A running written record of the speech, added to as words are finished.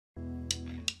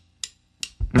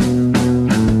What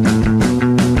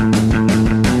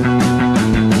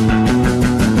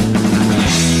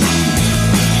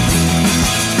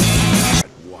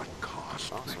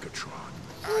cost, Megatron?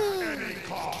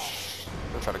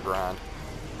 We'll try to grind.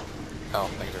 Oh,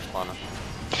 things are spawning.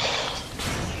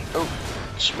 Oh.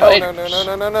 No.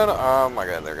 Oh my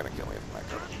god, they're gonna kill me.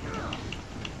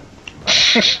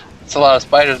 It's a lot of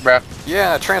spiders, bro.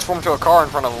 Yeah, transform into a car in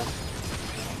front of them.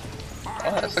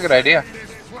 Oh, that's a good idea.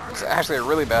 It's actually a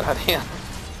really bad idea.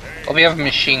 Well, we have a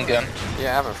machine gun.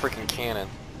 Yeah, I have a freaking cannon.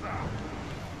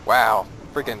 Wow.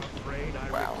 Freaking.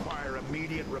 Wow.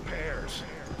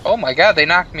 Oh my god, they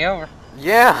knocked me over.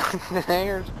 Yeah.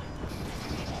 Hangers.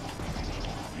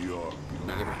 You're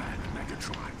mad,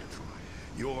 Megatron.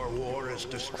 Your war is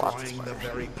destroying the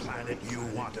very planet you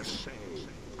want to save.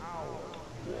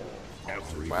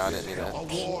 Wow, I didn't need that.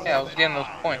 Yeah, I was getting those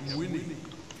points.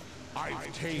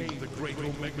 I've tamed the great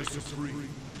Omega Supreme.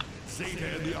 Zeta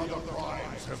and the other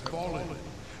primes have fallen.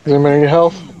 Is anybody need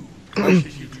health?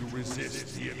 Continue to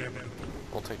resist the inevitable.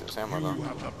 We'll take this ammo You though.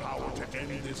 have the power to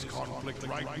end this conflict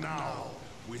right now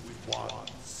with one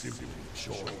simple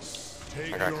choice.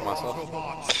 Take I gotta your kill myself.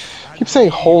 Autobots I keep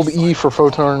saying hold E for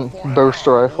photon burst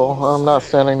rifle. I'm not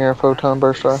standing near a photon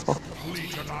burst rifle.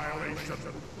 complete annihilation.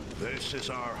 This is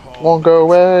our home. Won't go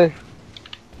away.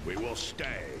 We will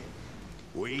stay.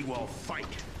 We will fight.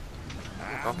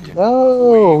 Okay.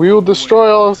 No, we will destroy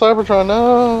all of Cybertron.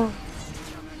 No.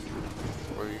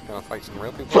 Were you gonna fight some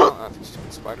real people? Not these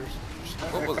stupid spiders.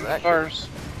 What was that? Cars.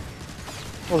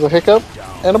 That was a hiccup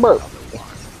and a burp.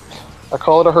 I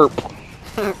call it a herp.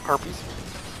 Herpes.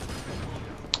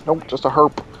 Nope, just a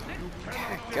herp.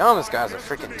 Damn, this guy's a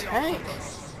freaking tank.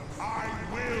 I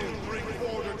will bring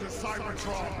order to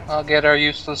Cybertron. I'll get our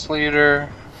useless leader.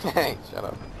 Hey, shut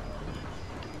up.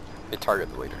 They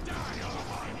target the leader.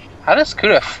 How does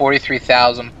Kuta have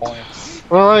 43,000 points?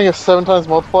 We're running a 7 times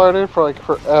multiplier, dude, for like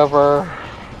forever.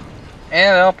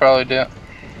 And they'll probably do it.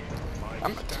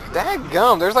 I'm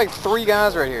dadgum. There's like 3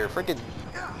 guys right here. Freaking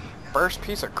burst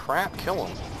piece of crap. Kill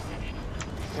them.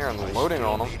 You're unloading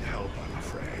on them. Need help, I'm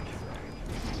afraid.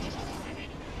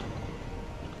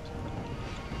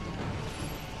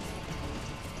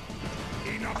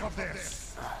 Enough of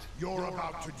this. You're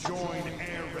about to join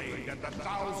Air Raid and the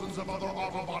thousands of other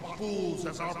Autobot fools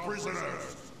as our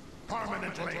prisoners.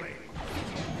 Permanently.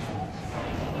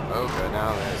 Okay,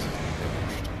 now there's.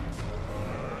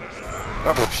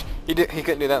 Oh, he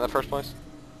couldn't do that in the first place.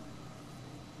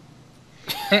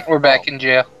 We're back in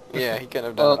jail. Yeah, he couldn't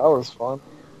have done That was fun.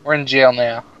 We're in jail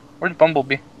now. Where's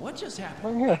Bumblebee? What just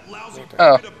happened? Right here.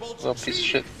 Oh, little piece of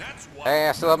shit. it. Hey,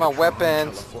 I still have my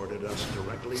weapons. Teleported us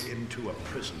directly into a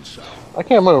prison cell. I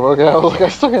can't move. Okay, I was like, I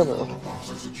still can't move.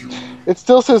 It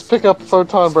still says pick up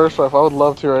photon burst rifle. I would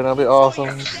love to right now. It'd be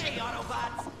awesome. Stay,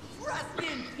 Autobots! Rest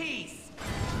in peace!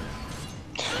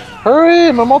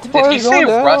 Hurry, my Did multiplier he is say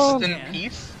going rust down. in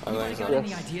peace? I think so.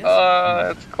 Any ideas?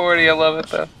 That's corny. I love it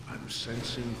though. I'm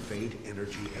sensing fate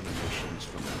energy emanations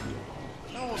from that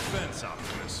wall. No offense,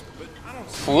 Optimus, but I don't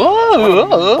see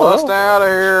Whoa! Bust out of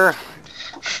here.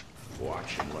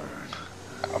 Watch and learn.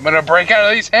 I'm gonna break out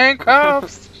of these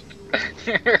handcuffs.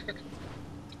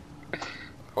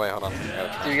 Wait, hold on.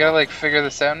 Do you gotta like figure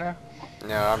this out now?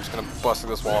 No, I'm just gonna bust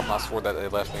through this wall with my sword that they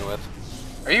left me with.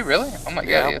 Are you really? Oh my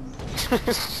Yeah. god.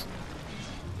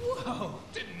 Whoa!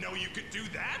 Didn't know you could do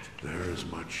that. There is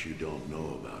much you don't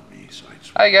know about me,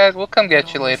 Sideswipe. Hi guys, we'll come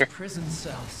get you later. Prison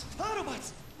cells.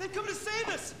 Autobots! They've come to save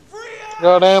us! Free us!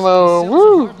 Got ammo. Cells are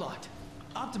Woo! hardlocked.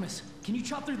 Optimus, can you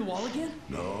chop through the wall again?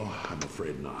 No, I'm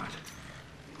afraid not.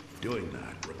 Doing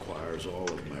that requires all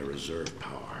of my reserve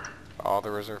power. All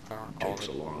the reserve power. All of Takes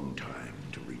it. a long time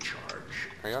to recharge.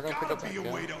 Are y'all gonna pick up Gotta that be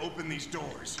a way gun? to open these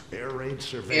doors. Air raid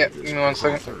survey Yeah, this give me 1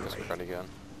 second. This is pretty good.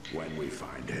 When we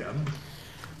find him,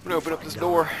 I'm gonna open up this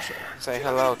door. Say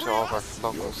hello to all of our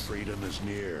your locals. freedom is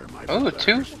near, my Ooh, brother.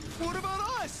 2? What about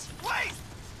us? Wait!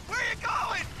 Where are you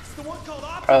going? It's the one called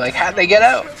Optimus. Probably like, how'd they get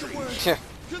out? Yeah.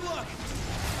 Good luck.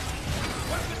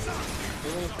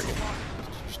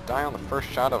 Just die on the first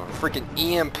shot of a freaking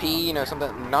EMP, you know, something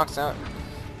that knocks out.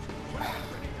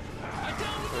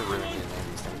 We really need to name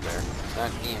these things better. It's not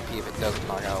an EMP if it doesn't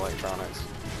knock out electronics.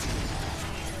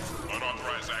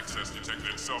 Unauthorized access detected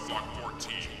at cell block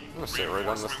 14. I'm gonna sit right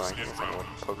on this thing. It's like a little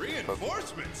poke.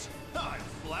 Reinforcements?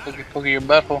 Pokey pokey your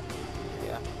butthole.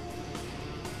 Yeah.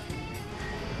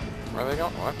 Where are they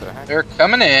going? What the heck? They're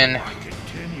coming in.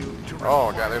 Continue to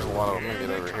Oh god, there's a lot of them. Let me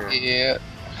get over here. Yeah.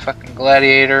 Fucking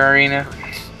gladiator arena.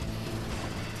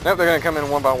 Nope, they're gonna come in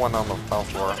one by one on the top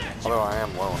floor. Although I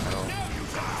am low on health.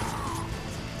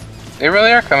 They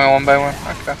really are coming one by one.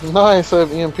 Okay. Nice, I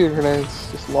have EMP grenades.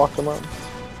 Just lock them up.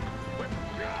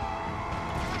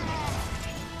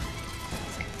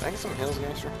 Can I get some heals,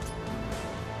 Gangster?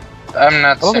 I'm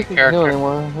not I the don't same think you can heal character.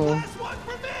 anymore. Yeah. Last one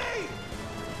for me!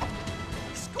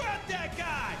 Scrap that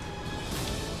guy!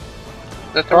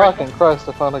 Is that the Oh, right fucking Christ,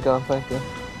 I found a gun, thank you.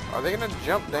 Are they gonna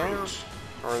jump down?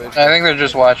 Or are they just I think they're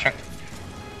just watching.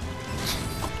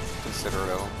 considerate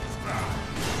of them?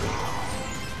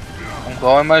 I'm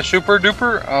going my super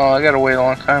duper. Oh, I gotta wait a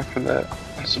long time for that.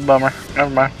 That's a bummer. Never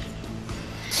mind.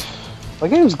 My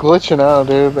game's glitching out,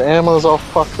 dude. The ammo's all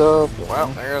fucked up. Well,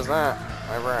 there's that.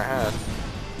 Whatever I had.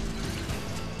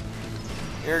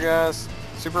 Here, guys.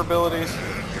 Super abilities.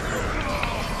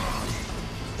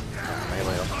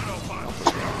 Melee.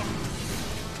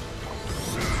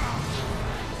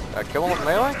 Did I kill him with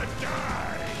melee?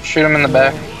 Shoot him in the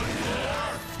back.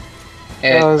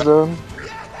 Yeah, Yeah. he's done.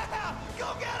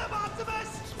 Go get him, Optimus!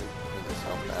 Need this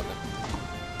help badly.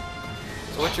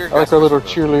 So what's your I like guys' our little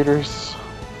ability? cheerleaders.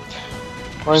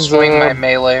 Mine's Swing my a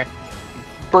melee.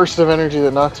 burst of energy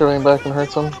that knocks everything back and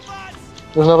hurts them.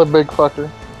 There's another big fucker.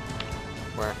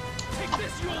 Where? Take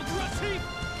this, you old rusty!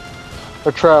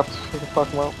 They're trapped. We can fuck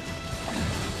them up.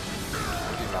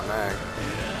 Emptied my mag.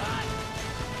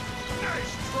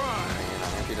 And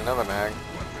I emptied another mag.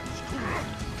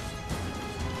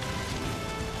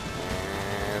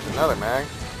 And there's another mag.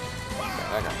 Okay,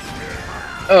 that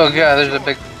guy. Oh god, there's a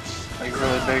big, like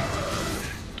really big.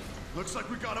 Looks like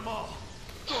we got them all.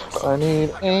 I need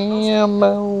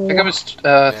ammo. Pick up his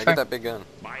Yeah, thing. get that big gun.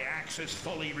 My axe is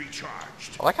fully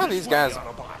recharged. I like how these guys...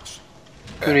 Autobots.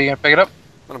 Kuta, you gonna pick it up?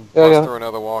 I'm gonna Yeah, bust yeah. through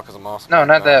another wall because I'm awesome. No, like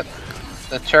not that.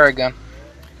 The turret gun.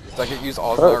 So I can use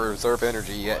all my reserve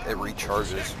energy, yet it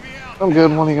recharges. I'm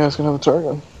good. One of you guys can have the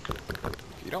target.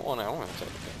 If you don't want to, I want to take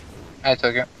it. I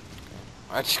took it.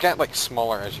 I just got like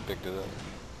smaller as you picked it up.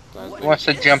 Not as He big. wants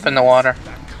to jump in the water.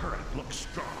 That current looks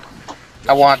strong.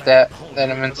 I want that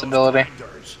invincibility.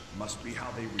 Must be how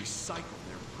they recycle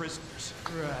their prisoners.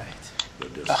 Right.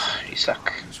 The Ugh, you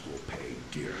suck. Decepticons will pay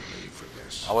dearly for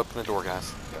this. I'll open the door,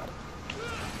 guys.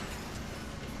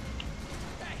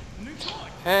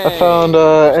 Hey, Hey! I found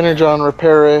Energon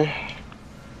repair.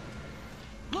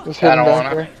 Just I hidden don't back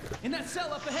wanna. there. in that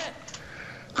cell up ahead!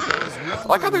 I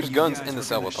like how there's guns in the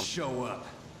cell with them. Show up.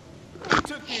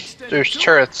 There's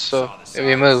turrets, so if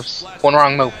he moves, one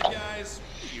wrong move.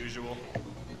 Usual.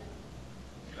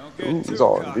 Ooh, he's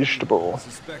all vegetable.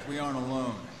 Suspect we aren't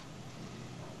alone.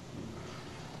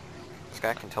 This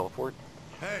guy can teleport.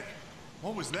 Hey,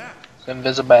 what was that? It's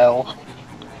invisible.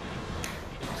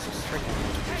 These freaking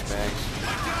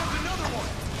douchebags.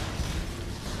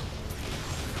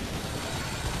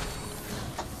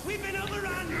 We've been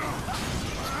overrun!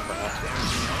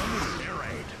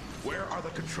 Narrate. Where are the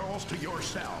controls to your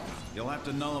cell? You'll have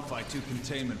to nullify 2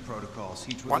 containment protocols,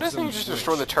 each with Why its doesn't own he just switch.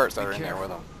 destroy the turrets that Be are in there with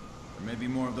careful. him? There may be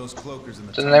more of those cloakers in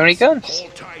the Doesn't have any tunnels. guns.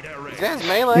 Hold tight, Eric. This guy's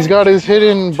melee. He's got his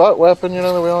hidden butt weapon, you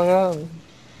know, that we all got.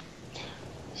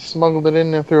 Smuggled it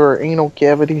in there through our anal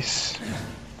cavities.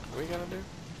 What are we gonna do?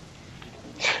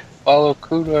 Follow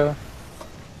Kuta.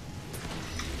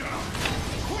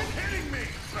 Quit hitting me!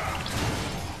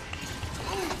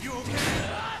 You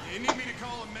okay? You need me to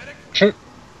call a medic?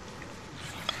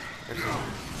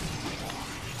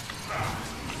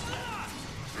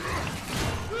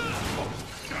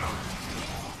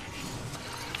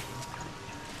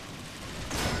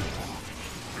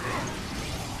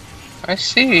 I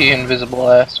see you, invisible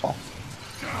asshole.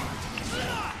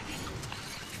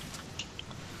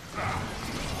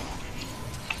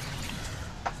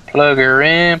 Plug her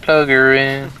in, plug her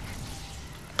in. Did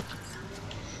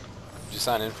you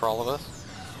sign in for all of us?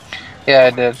 Yeah, I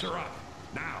did. Sir up.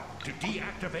 Now, to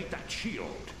deactivate that shield.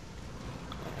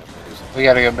 We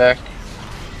gotta go back.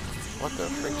 What the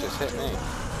freak just hit me?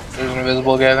 There's an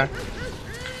invisible guy there.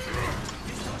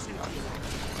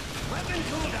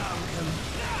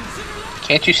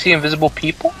 Can't you see invisible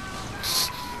people?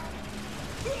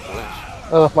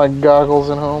 I left my goggles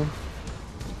at home.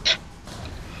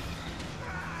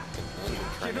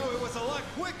 You know, it was a lot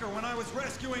quicker when I was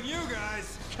rescuing you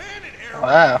guys. Can it, Eric?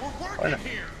 Wow. We're working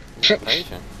here.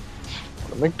 Patient.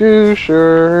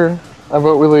 McDoucher. I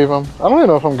vote we leave him. I don't even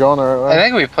know if I'm going the right I way.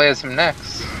 think we play as him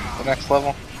next. The next level.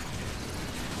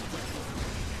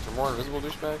 Is there more invisible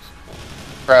douchebags?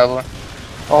 Probably.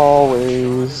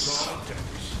 Always.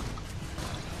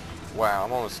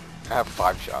 Wow, I have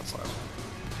 5 shots left.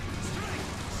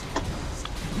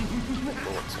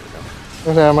 Bullets, here we go.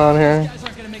 There's ammo in here. Guys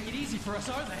aren't gonna make it easy for us,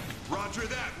 are they? Roger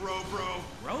that, Robro.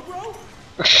 Robro?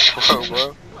 Bro,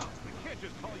 bro.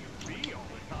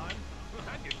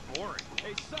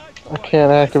 I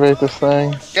can't activate this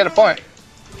thing. Get a point.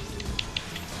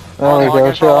 There we I go.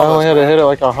 can Shit, I follow only this had to way. hit it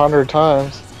like 100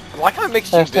 times. Come like how it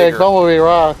makes you Hashtag bigger. Bumblebee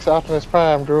rocks. Optimus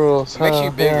Prime rules. It makes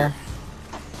you bigger.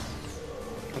 Yeah.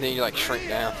 And then you like shrink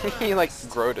down. You like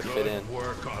grow to fit in. Good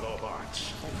work,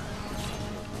 Autobots.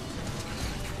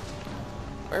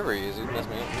 Wherever he is, he must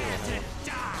be.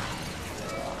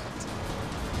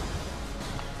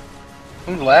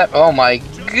 Oh my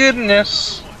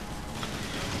goodness!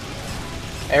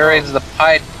 Air Raid's the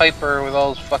Pied Piper with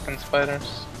all his fucking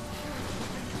spiders.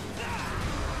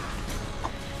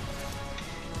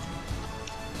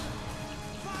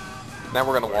 Now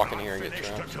we're gonna walk in here and get Finished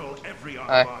drowned. until every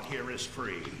Aye. Autobot here is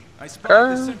free. I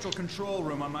spotted the central control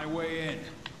room on my way in.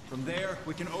 From there,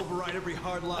 we can override every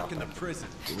hard lock in the prison.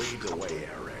 Lead the way,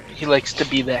 Air Raid. He likes to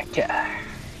be that guy.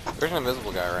 There's an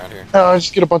invisible guy around here. I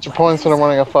just get a bunch of points and I'm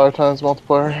running a 5 times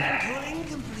multiplier.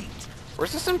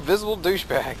 Where's this invisible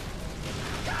douchebag?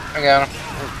 I got him.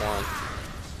 There's one.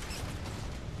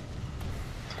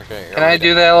 Okay. Can I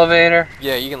do the elevator?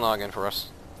 Yeah, you can log in for us.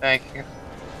 Thank you.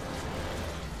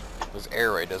 This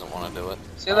air raid doesn't want to do it.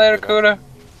 See you later, Kuta.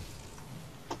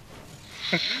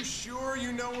 You sure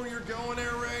you know where you're going,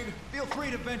 Air Raid? Feel free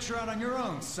to venture out on your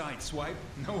own, Sideswipe.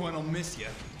 No one will miss you.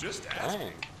 Just ask.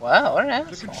 Dang. Wow, what an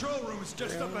The asshole. control room is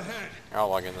just up ahead. I'll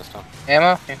log in this time.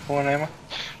 Ammo? You want ammo?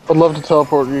 I'd love to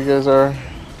teleport where you guys are.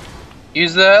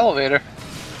 Use the elevator.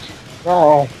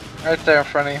 No. Right there in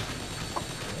front of you. I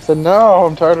said no,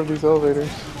 I'm tired of these elevators.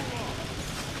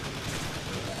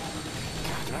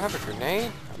 Do I have a grenade?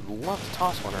 I'd love to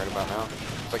toss one right about now.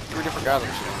 It's like 3 different guys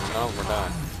I'm shooting and none of them are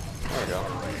dying. There we go.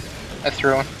 I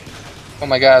threw one. Oh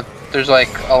my god, there's like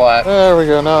a lot. There we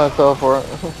go, now I teleport.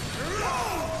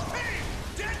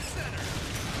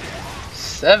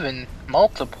 7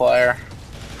 multiplier.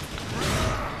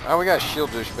 Oh, we got a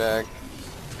shield douchebag.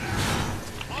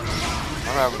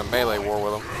 I'm having a melee war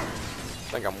with him. I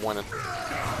think I'm winning.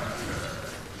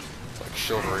 It's like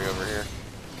chivalry over here.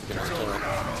 Kicking his tail.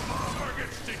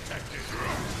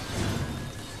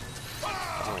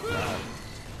 Oh my god.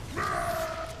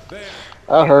 There.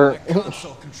 That hurt. That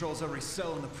console controls every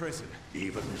cell in the prison.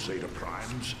 Even Zeta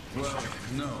Primes. Well,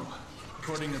 no.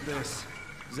 According to this,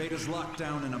 Zeta's locked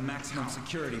down in a maximum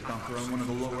security bunker on one of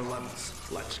the lower levels.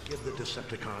 Let's give the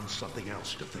Decepticons something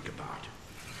else to think about.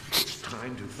 It's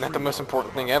time to Not the free most our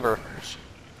important thing Autobot ever. partners.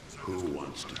 Who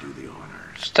wants to do the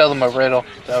honors? Just tell them a riddle.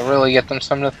 That'll really get them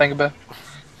something to think about.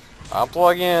 I'll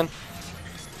plug in.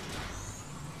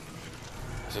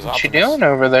 This is What you Optimus doing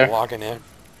over there? logging in.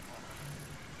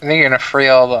 I think you're gonna free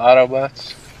all the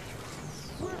Autobots.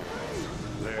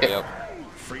 There, Yep.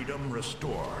 freedom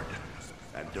restored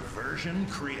and diversion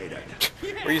created.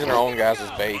 We're using our own guys as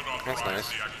bait. That's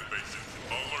nice.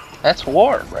 That's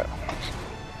war, bro.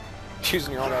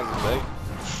 Using your own guys as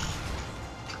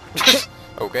bait.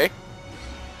 Okay.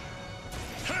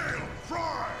 Hail,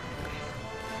 Fry!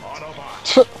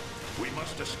 Autobots, we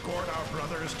must escort our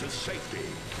brothers to safety.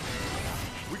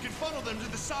 We can funnel them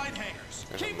to the side hangars.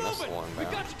 There's a Keep missile moving. one We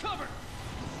down. got you covered.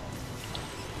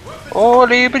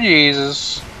 Holy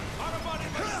bejesus. Autobot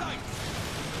in my sight.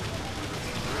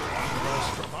 Let's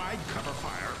provide cover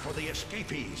fire for the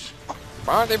escapees.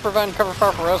 Why aren't they providing cover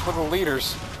fire for us with the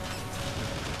leaders?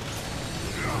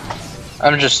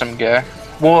 I'm just some guy.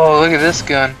 Whoa, look at this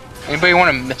gun. Anybody want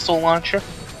a missile launcher?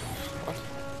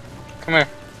 Come here.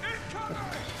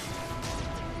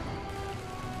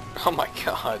 Oh my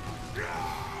god.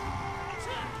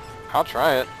 I'll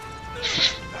try it.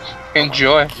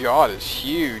 Enjoy. God, it's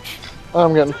huge.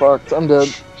 I'm getting fucked. I'm dead.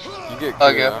 You get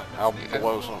Okay. good, I'll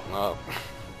blow something up.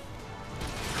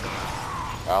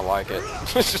 I like it.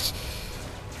 It's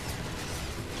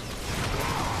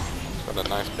got a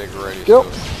nice big radius Yep. to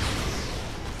it.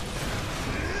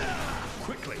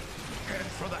 Quickly, head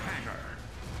for the hangar.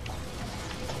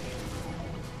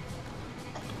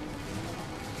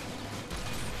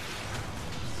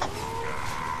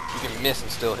 You can miss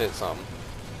and still hit something.